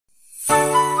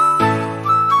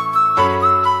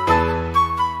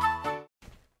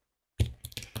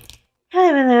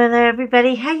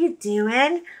everybody. How you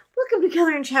doing? Welcome to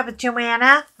Color and Chat with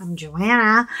Joanna. I'm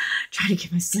Joanna. Trying to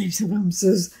get my sleeves up. I'm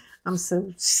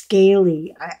so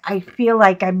scaly. I feel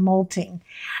like I'm molting.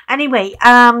 Anyway,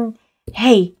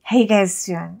 hey, how you guys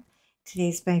doing?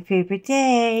 Today's my favorite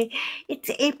day. It's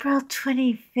April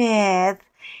 25th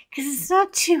because it's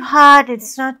not too hot.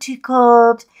 It's not too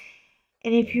cold.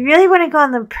 And if you really want to go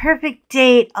on the perfect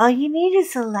date, all you need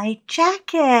is a light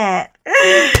jacket.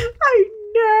 I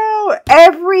know.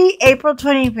 Every April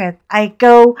 25th, I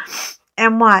go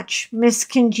and watch Miss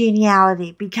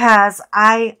Congeniality because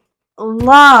I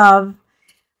love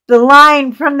the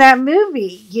line from that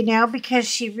movie, because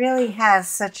she really has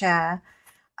such a,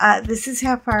 this is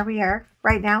how far we are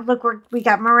right now. Look, we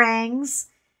got meringues.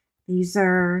 These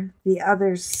are the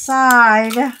other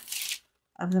side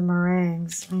of the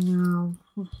meringues. I know.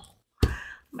 I'm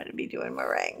going to be doing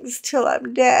meringues till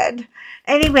I'm dead.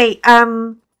 Anyway,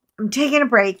 I'm taking a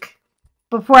break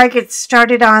before I get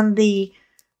started on the,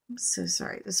 I'm so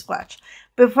sorry, this watch.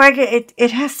 Before I get,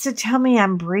 it has to tell me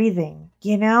I'm breathing,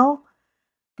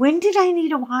 When did I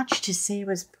need a watch to say I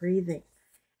was breathing?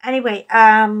 Anyway,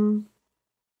 I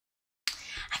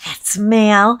got some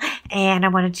mail and I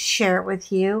wanted to share it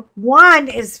with you. One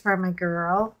is for my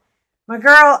girl. My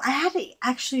girl, I had to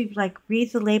actually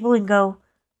read the label and go,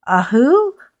 a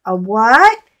who? A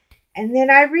what? And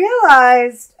then I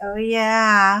realized, oh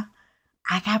yeah,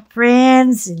 I got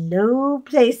friends in low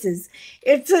places.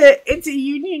 It's a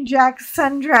Union Jack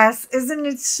sundress. Isn't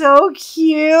it so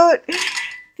cute?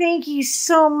 Thank you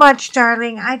so much,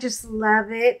 darling. I just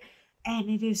love it. And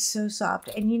it is so soft.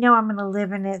 And I'm going to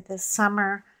live in it this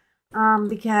summer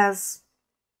because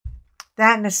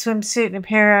that and a swimsuit and a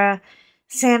pair of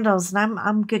sandals and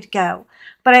I'm good to go.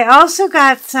 But I also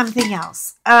got something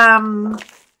else.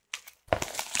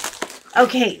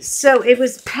 Okay, so it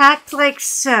was packed like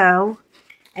so,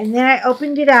 and then I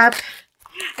opened it up,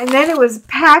 and then it was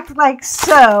packed like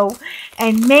so,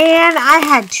 and man, I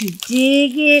had to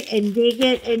dig it and dig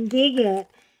it and dig it.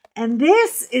 And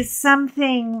this is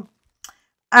something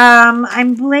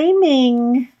I'm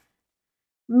blaming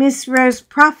Miss Rose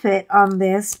Prophet on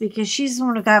this because she's the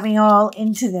one who got me all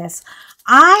into this.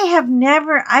 I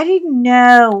didn't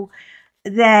know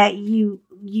that you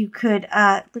could,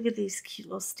 look at these cute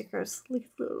little stickers. Look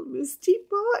at the little Miss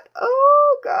Teapot.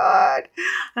 Oh, God.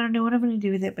 I don't know what I'm going to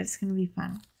do with it, but it's going to be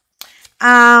fun.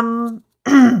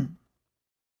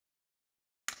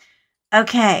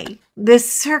 Okay.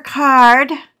 This is her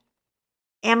card.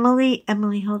 Emily,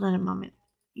 hold on a moment.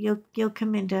 You'll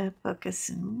come into focus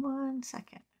in 1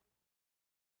 second.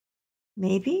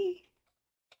 Maybe?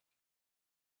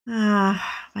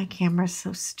 My camera's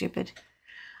so stupid.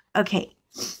 Okay.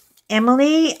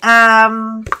 Emily,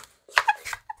 oh,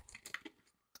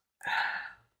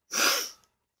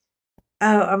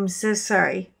 I'm so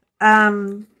sorry.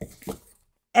 Emily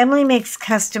makes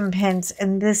custom pins,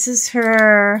 and this is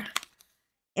her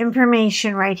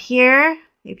information right here.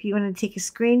 If you want to take a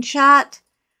screenshot,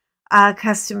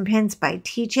 custom pins by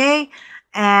TJ,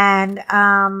 and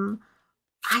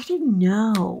I didn't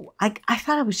know. I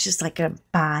thought I was just going to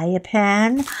buy a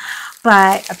pen,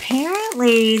 but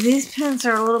apparently these pens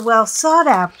are a little well sought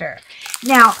after.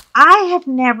 Now, I have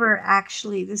never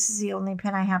actually, this is the only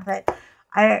pen I have that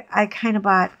I kind of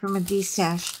bought from a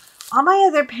D-stash. All my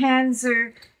other pens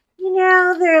are,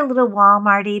 they're a little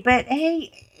Walmarty, but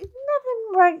hey,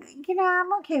 nothing wrong,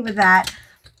 I'm okay with that.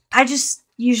 I just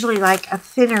usually like a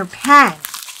thinner pen.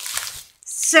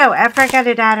 So after I got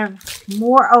it out of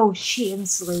more, oh, she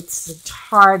insulates the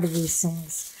tar to these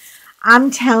things.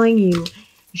 I'm telling you,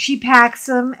 she packs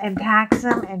them and packs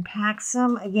them and packs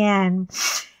them again.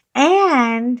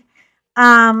 And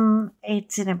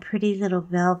it's in a pretty little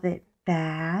velvet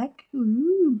bag.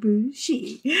 Ooh,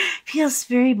 bougie. Feels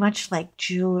very much like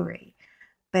jewelry.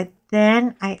 But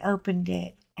then I opened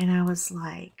it and I was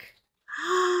like,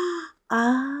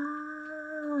 oh,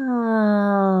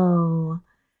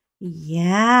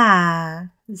 yeah,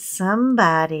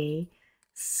 somebody,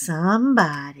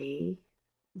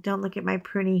 don't look at my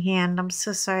pretty hand. I'm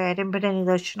so sorry. I didn't put any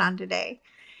lotion on today.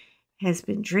 Has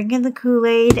been drinking the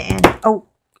Kool-Aid and,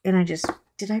 and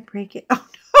did I break it? Oh,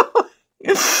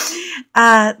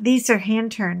 no. These are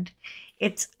hand turned.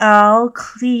 It's all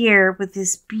clear with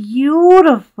this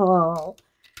beautiful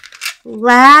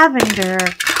lavender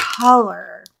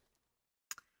color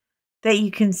that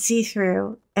you can see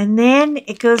through. And then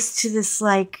it goes to this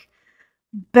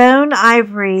bone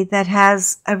ivory that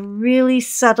has a really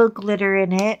subtle glitter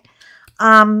in it.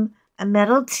 A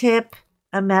metal tip.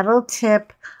 I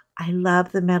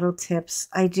love the metal tips.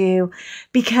 I do.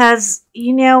 Because,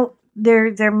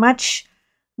 they're much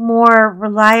more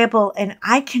reliable. And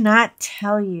I cannot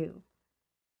tell you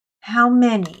how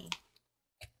many.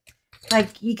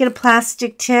 Like you get a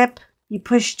plastic tip, you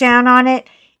push down on it,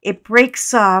 it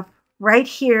breaks off right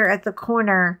here at the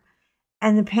corner,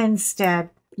 and the pen's dead.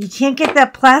 You can't get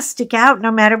that plastic out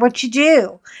no matter what you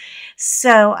do.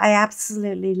 So I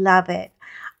absolutely love it.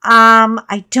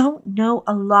 I don't know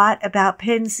a lot about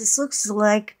pens. This looks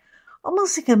like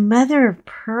almost like a mother of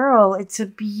pearl. It's a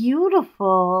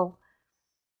beautiful,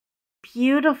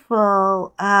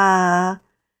 beautiful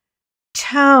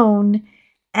tone,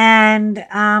 and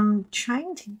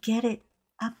trying to get it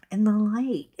up in the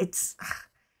light. It's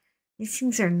these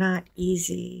things are not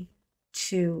easy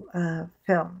to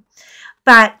film,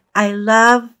 but I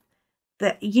love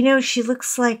the. She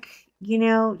looks like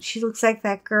she looks like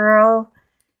that girl.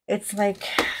 It's like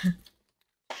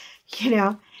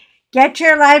get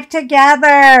your life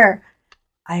together.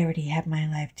 I already have my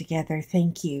life together.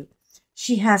 Thank you.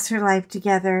 She has her life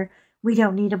together. We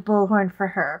don't need a bullhorn for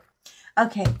her.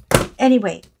 Okay.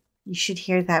 Anyway, you should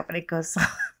hear that when it goes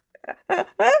on.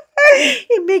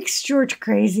 It makes George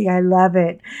crazy. I love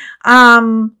it.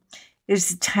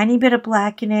 There's a tiny bit of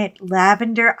black in it.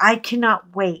 Lavender. I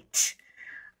cannot wait.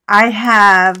 I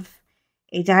have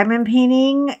a diamond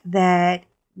painting that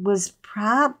was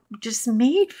just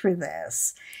made for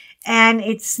this. And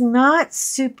it's not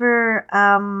super,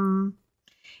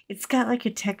 it's got like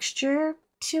a texture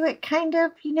to it, kind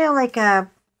of, like a,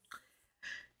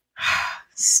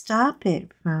 stop it,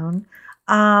 phone.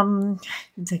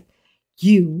 It's like,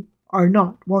 you are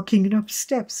not walking enough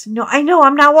steps. No, I know,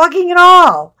 I'm not walking at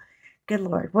all. Good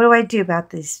Lord, what do I do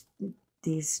about these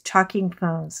talking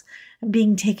phones? I'm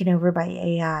being taken over by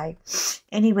AI.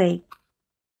 Anyway,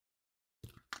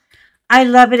 I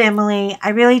love it, Emily. I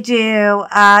really do.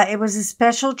 It was a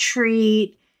special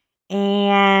treat.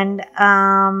 And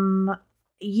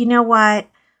you know what?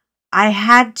 I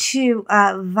had to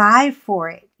vie for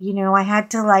it. I had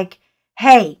to like,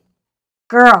 hey,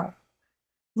 girl,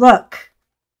 look,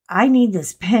 I need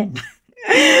this pen.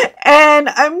 And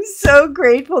I'm so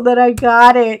grateful that I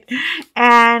got it.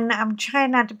 And I'm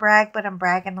trying not to brag, but I'm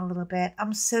bragging a little bit.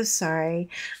 I'm so sorry.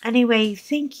 Anyway,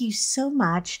 thank you so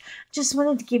much. Just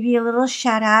wanted to give you a little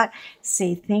shout out.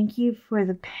 Say thank you for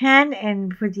the pen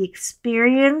and for the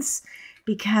experience,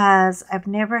 because I've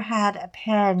never had a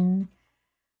pen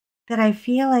that I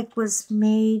feel like was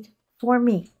made for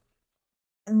me.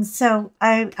 And so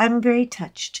I'm very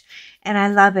touched and I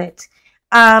love it.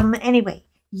 Anyway,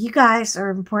 you guys are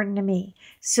important to me,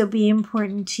 so be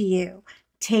important to you.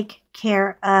 Take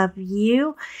care of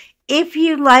you. If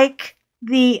you like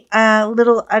the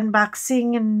little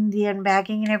unboxing and the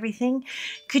unbagging and everything,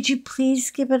 could you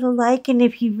please give it a like? And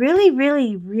if you really,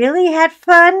 really, really had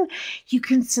fun, you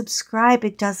can subscribe.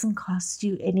 It doesn't cost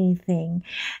you anything.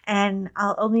 And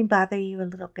I'll only bother you a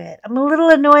little bit. I'm a little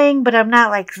annoying, but I'm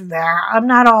not like there. I'm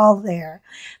not all there.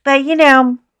 But,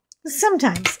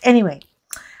 sometimes. Anyway,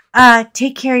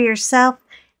 take care of yourself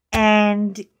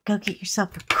and go get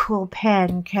yourself a cool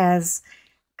pen, because,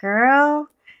 girl,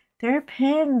 there are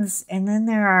pens and then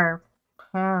there are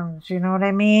pens. You know what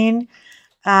I mean?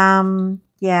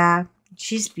 Yeah,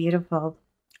 she's beautiful.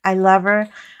 I love her.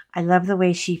 I love the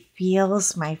way she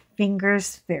feels. My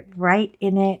fingers fit right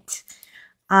in it.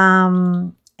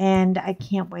 And I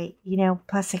can't wait,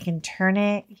 plus I can turn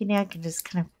it, I can just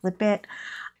kind of flip it.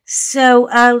 So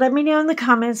let me know in the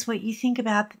comments what you think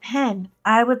about the pen.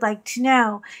 I would like to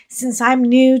know, since I'm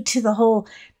new to the whole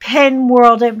pen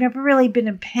world. I've never really been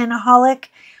a penaholic.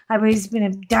 I've always been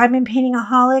a diamond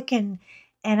painting-aholic, and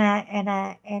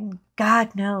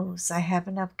God knows I have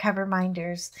enough cover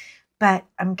minders. But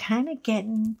I'm kind of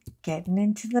getting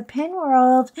into the pen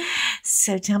world.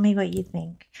 So tell me what you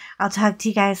think. I'll talk to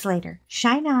you guys later.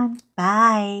 Shine on.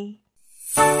 Bye.